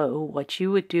below what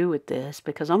you would do with this,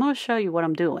 because I'm going to show you what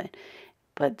I'm doing.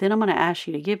 But then I'm going to ask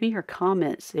you to give me your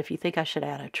comments if you think I should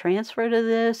add a transfer to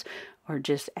this, or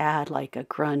just add like a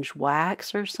grunge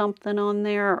wax or something on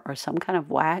there, or some kind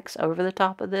of wax over the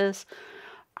top of this.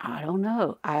 I don't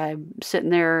know. I'm sitting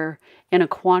there in a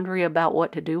quandary about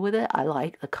what to do with it. I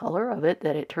like the color of it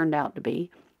that it turned out to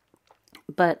be.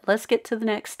 But let's get to the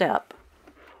next step.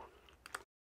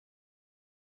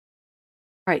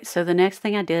 All Right, so the next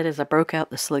thing I did is I broke out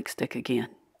the slick stick again.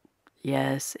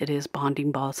 Yes, it is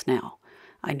bonding boss now.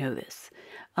 I know this.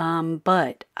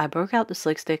 But I broke out the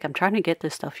slick stick. I'm trying to get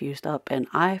this stuff used up, and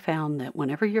I found that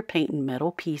whenever you're painting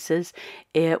metal pieces,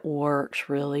 it works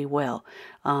really well.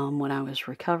 When I was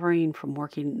recovering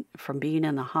from being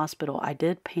in the hospital, I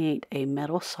did paint a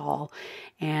metal saw,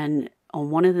 and on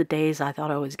one of the days I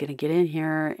thought I was going to get in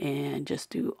here and just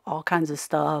do all kinds of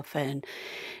stuff and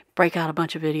break out a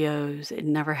bunch of videos. It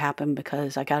never happened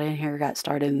because I got in here, got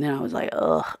started, and then I was like,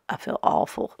 ugh, I feel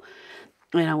awful.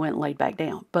 And I went and laid back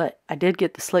down. But I did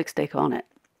get the slick stick on it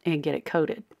and get it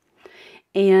coated.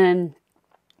 And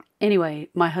anyway,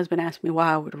 my husband asked me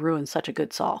why I would ruin such a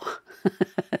good saw.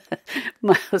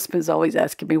 My husband's always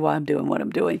asking me why I'm doing what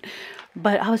I'm doing.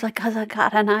 But I was like, because I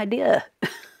got an idea.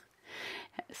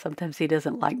 Sometimes he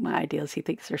doesn't like my ideas. He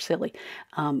thinks they're silly.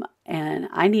 And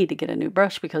I need to get a new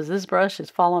brush because this brush is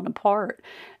falling apart.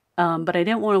 But I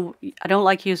don't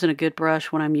like using a good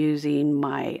brush when I'm using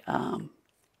my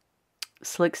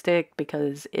slick stick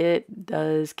because it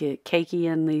does get cakey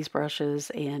in these brushes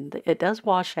and it does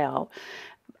wash out.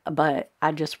 But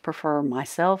I just prefer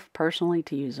myself personally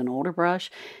to use an older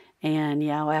brush. And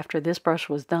yeah, after this brush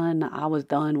was done, I was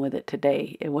done with it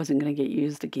today. It wasn't going to get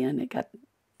used again. It got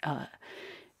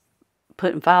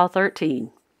put in file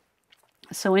 13.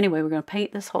 So anyway, we're going to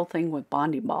paint this whole thing with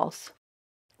bonding balls.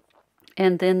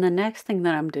 And then the next thing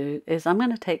that I'm doing is I'm going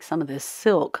to take some of this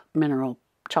silk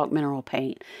chalk mineral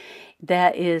paint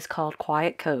that is called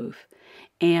Quiet Cove.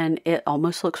 And it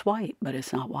almost looks white, but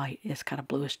it's not white. It's got a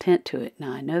bluish tint to it.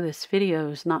 Now, I know this video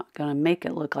is not going to make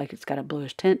it look like it's got a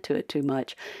bluish tint to it too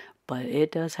much, but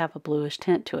it does have a bluish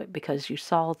tint to it because you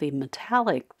saw the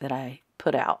metallic that I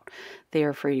put out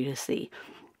there for you to see.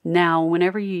 Now,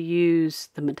 whenever you use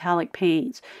the metallic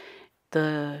paints,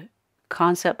 the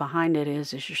concept behind it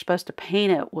is you're supposed to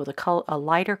paint it with a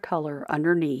lighter color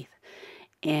underneath,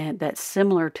 and that's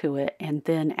similar to it, and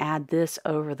then add this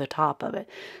over the top of it.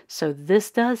 So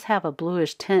this does have a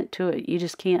bluish tint to it. You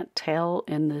just can't tell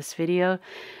in this video.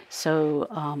 So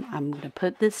I'm going to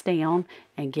put this down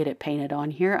and get it painted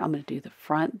on here. I'm going to do the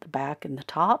front, the back, and the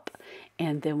top,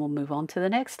 and then we'll move on to the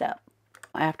next step.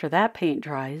 After that paint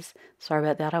dries, sorry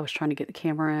about that, I was trying to get the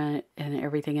camera and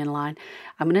everything in line.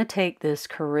 I'm going to take this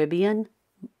Caribbean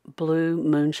blue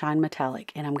moonshine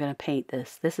metallic and I'm going to paint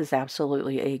this. This is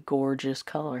absolutely a gorgeous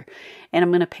color. And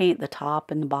I'm going to paint the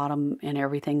top and the bottom and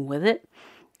everything with it.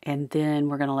 And then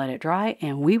we're going to let it dry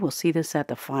and we will see this at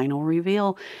the final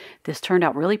reveal. This turned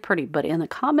out really pretty, but in the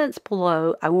comments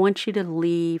below, I want you to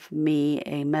leave me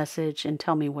a message and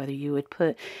tell me whether you would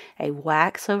put a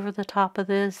wax over the top of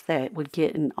this that would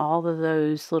get in all of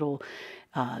those little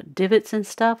divots and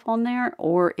stuff on there,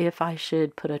 or if I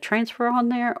should put a transfer on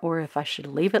there, or if I should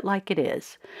leave it like it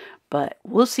is. But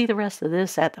we'll see the rest of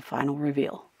this at the final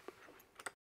reveal.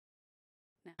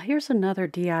 Now here's another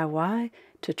DIY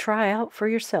to try out for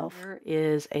yourself. Here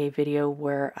is a video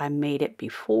where I made it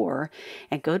before,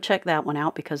 and go check that one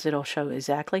out because it'll show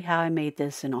exactly how I made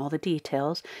this and all the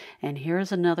details. And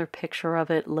here's another picture of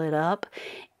it lit up,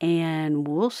 and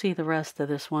we'll see the rest of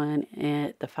this one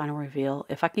at the final reveal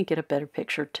if I can get a better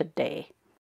picture today.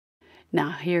 Now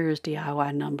here's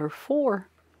DIY number 4.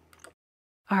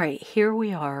 All right, here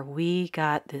we are. We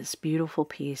got this beautiful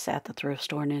piece at the thrift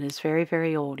store, and it is very,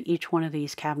 very old. Each one of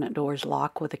these cabinet doors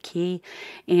lock with a key,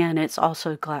 and it's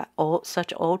also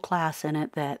such old glass in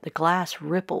it that the glass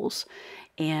ripples,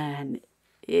 and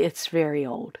it's very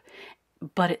old.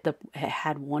 But it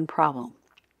had one problem.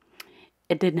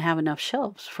 It didn't have enough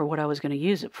shelves for what I was going to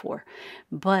use it for.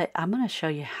 But I'm going to show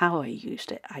you how I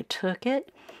used it. I took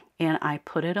it and I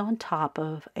put it on top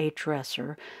of a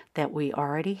dresser that we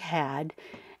already had.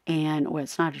 And, well,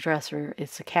 it's not a dresser,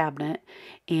 it's a cabinet.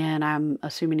 And I'm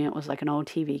assuming it was like an old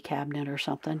TV cabinet or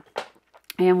something.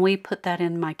 And we put that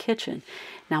in my kitchen.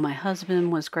 Now, my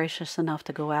husband was gracious enough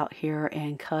to go out here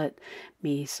and cut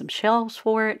me some shelves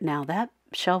for it. Now, that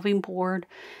shelving board,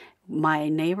 my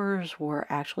neighbors were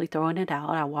actually throwing it out.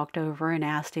 I walked over and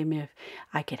asked him if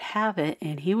I could have it,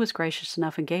 and he was gracious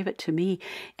enough and gave it to me.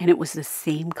 And it was the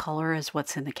same color as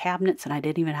what's in the cabinets, and I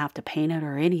didn't even have to paint it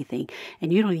or anything.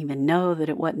 And you don't even know that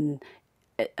it wasn't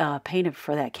painted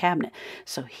for that cabinet.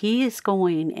 So he is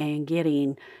going and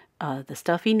getting the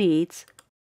stuff he needs.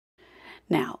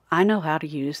 Now, I know how to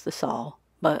use the saw,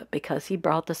 but because he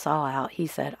brought the saw out, he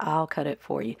said, I'll cut it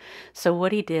for you. So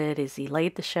what he did is he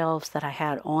laid the shelves that I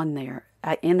had on there,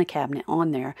 in the cabinet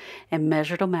on there, and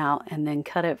measured them out and then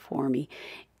cut it for me.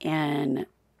 And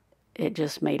it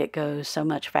just made it go so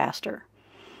much faster.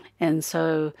 And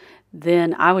so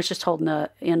then I was just holding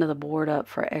the end of the board up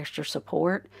for extra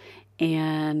support.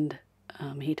 And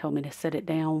He told me to set it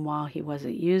down while he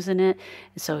wasn't using it.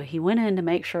 So he went in to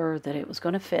make sure that it was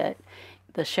going to fit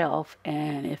the shelf,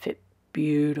 and it fit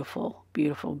beautiful,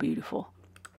 beautiful, beautiful.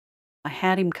 I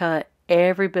had him cut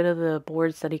every bit of the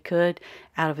boards that he could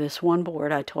out of this one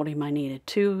board. I told him I needed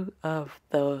 2 of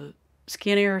the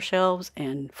skinnier shelves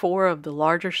and 4 of the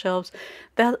larger shelves.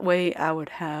 That way I would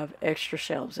have extra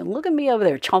shelves. And look at me over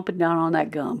there chomping down on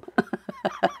that gum.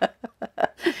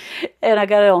 And I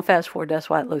got it on fast forward. That's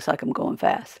why it looks like I'm going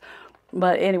fast.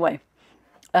 But anyway,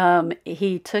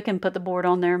 he took and put the board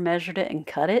on there, measured it, and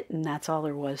cut it. And that's all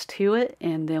there was to it.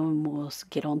 And then we'll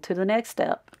get on to the next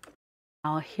step.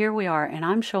 Now here we are, and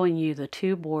I'm showing you the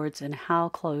 2 boards and how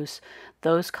close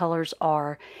those colors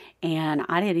are. And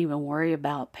I didn't even worry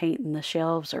about painting the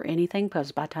shelves or anything,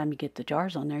 because by the time you get the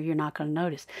jars on there, you're not going to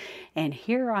notice. And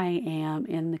here I am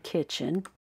in the kitchen.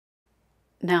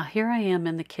 Now here I am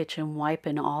in the kitchen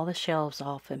wiping all the shelves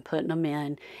off and putting them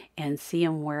in and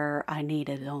seeing where I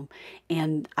needed them.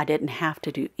 And I didn't have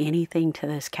to do anything to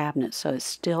this cabinet, so it's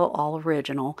still all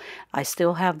original. I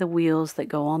still have the wheels that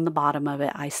go on the bottom of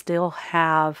it. I still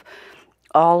have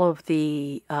all of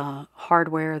the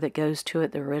hardware that goes to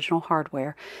it, the original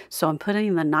hardware. So I'm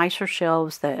putting the nicer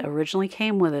shelves that originally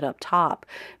came with it up top,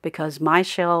 because my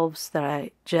shelves that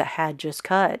I had just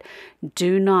cut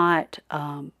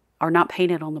are not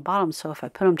painted on the bottom. So if I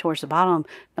put them towards the bottom,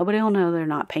 nobody will know they're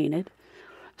not painted.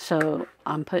 So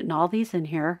I'm putting all these in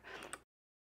here.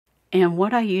 And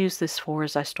what I use this for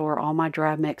is I store all my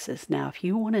dry mixes. Now, if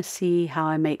you want to see how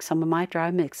I make some of my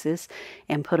dry mixes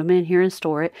and put them in here and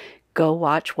store it, go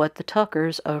watch What the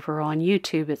Tuckers over on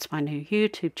YouTube. It's my new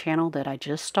YouTube channel that I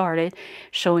just started,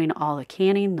 showing all the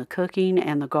canning, the cooking,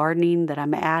 and the gardening that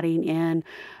I'm adding in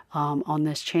on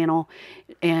this channel,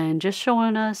 and just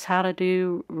showing us how to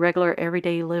do regular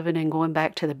everyday living and going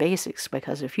back to the basics.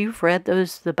 Because if you've read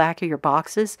the back of your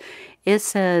boxes, it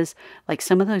says, like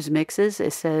some of those mixes,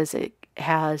 it says it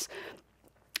has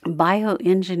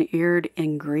bioengineered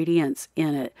ingredients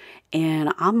in it,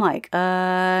 and I'm like,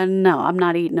 no, I'm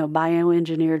not eating no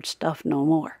bioengineered stuff no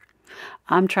more.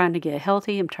 I'm trying to get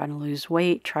healthy. I'm trying to lose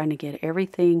weight, trying to get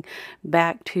everything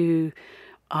back to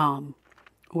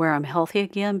where I'm healthy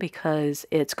again, because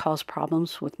it's caused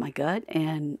problems with my gut,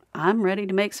 and I'm ready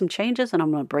to make some changes, and I'm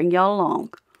going to bring y'all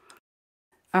along.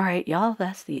 All right, y'all,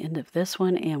 that's the end of this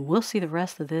one, and we'll see the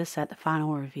rest of this at the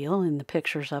final reveal and the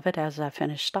pictures of it as I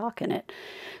finish stocking it.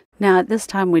 Now, at this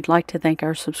time, we'd like to thank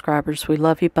our subscribers. We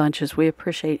love you bunches. We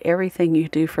appreciate everything you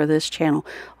do for this channel.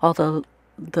 Although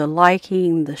the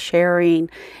liking, the sharing,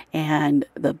 and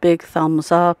the big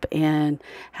thumbs up, and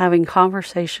having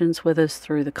conversations with us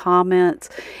through the comments.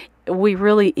 We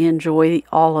really enjoy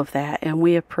all of that, and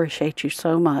we appreciate you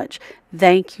so much.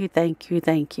 Thank you, thank you,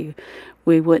 thank you.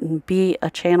 We wouldn't be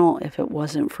a channel if it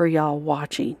wasn't for y'all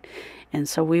watching. And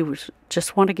so we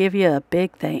just want to give you a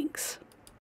big thanks.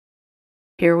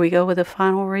 Here we go with the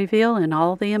final reveal and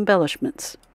all the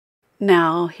embellishments.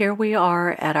 Now, here we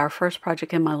are at our first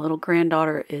project, and my little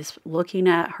granddaughter is looking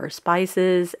at her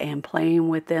spices and playing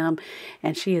with them,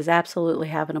 and she is absolutely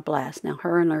having a blast. Now,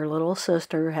 her and her little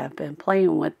sister have been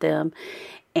playing with them,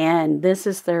 and this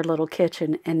is their little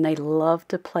kitchen, and they love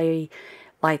to play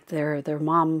like their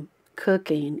mom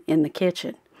cooking in the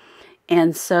kitchen.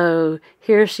 And so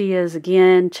here she is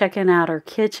again, checking out her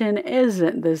kitchen.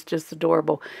 Isn't this just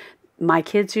adorable? My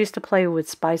kids used to play with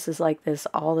spices like this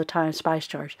all the time, spice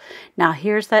jars. Now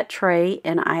here's that tray,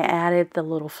 and I added the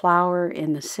little flower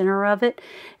in the center of it.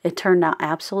 It turned out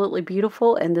absolutely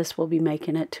beautiful, and this will be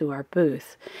making it to our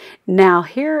booth. Now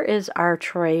here is our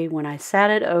tray when I sat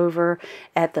it over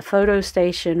at the photo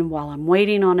station while I'm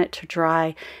waiting on it to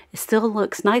dry. It still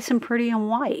looks nice and pretty and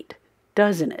white,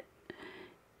 doesn't it?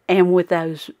 And with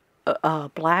those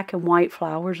black and white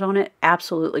flowers on it,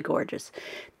 absolutely gorgeous.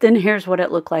 Then here's what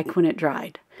it looked like when it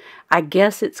dried. I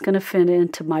guess it's going to fit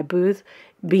into my booth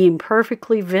being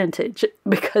perfectly vintage,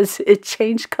 because it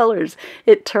changed colors.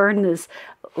 It turned this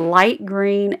light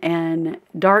green and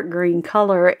dark green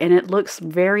color, and it looks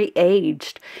very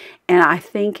aged. And I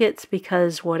think it's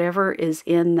because whatever is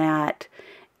in that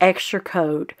extra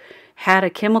coat had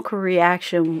a chemical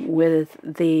reaction with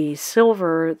the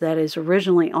silver that is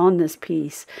originally on this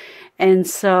piece. And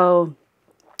so,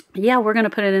 yeah, we're going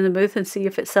to put it in the booth and see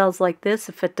if it sells like this.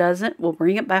 If it doesn't, we'll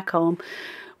bring it back home.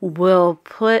 We'll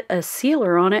put a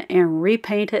sealer on it and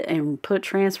repaint it and put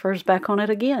transfers back on it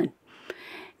again.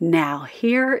 Now,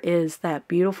 here is that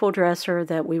beautiful dresser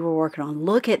that we were working on.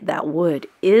 Look at that wood.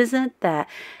 Isn't that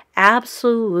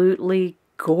absolutely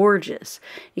gorgeous.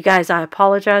 You guys, I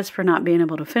apologize for not being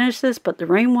able to finish this, but the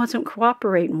rain wasn't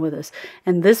cooperating with us.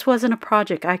 And this wasn't a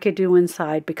project I could do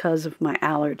inside because of my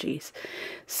allergies.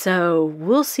 So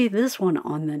we'll see this one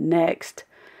on the next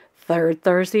Third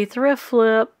Thursday Thrift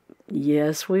Flip.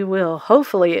 Yes, we will.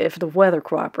 Hopefully, if the weather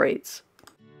cooperates.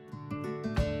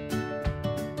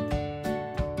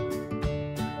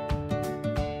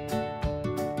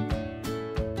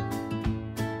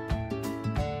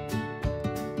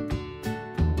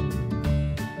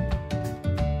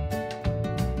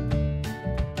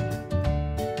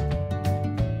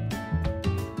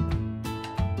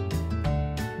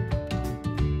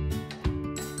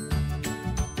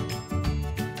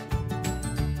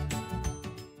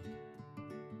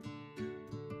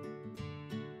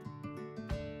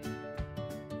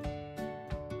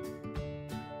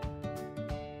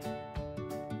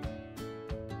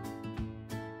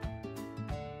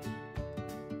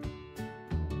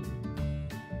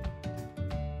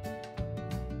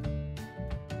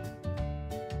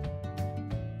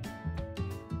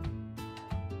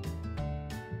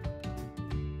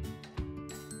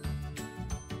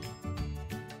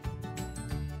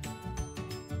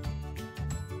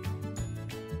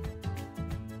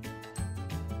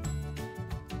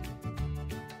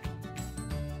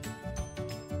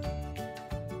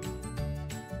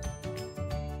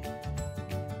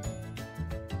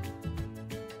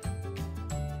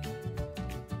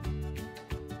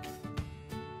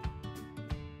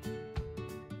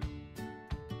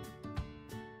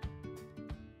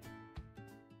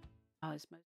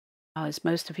 As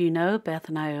most of you know, Beth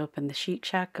and I opened the Chic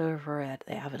Shack over at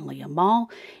the Avonlea Mall,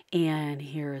 and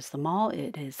here is the mall.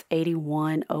 It is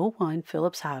 8101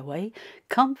 Phillips Highway.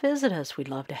 Come visit us. We'd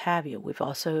love to have you. We've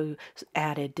also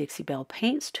added Dixie Belle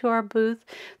Paints to our booth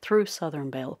through Southern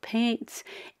Belle Paints,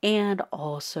 and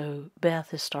also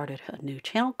Beth has started a new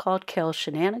channel called Kel's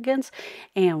Shenanigans,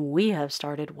 and we have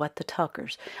started What the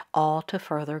Tuckers, all to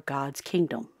further God's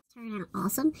kingdom. Turn out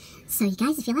awesome. So you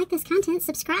guys, if you like this content,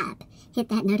 subscribe. Hit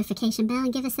that notification bell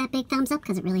and give us that big thumbs up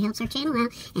because it really helps our channel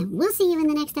out. And we'll see you in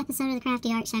the next episode of the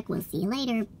Crafty Art Shack. We'll see you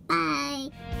later.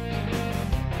 Bye.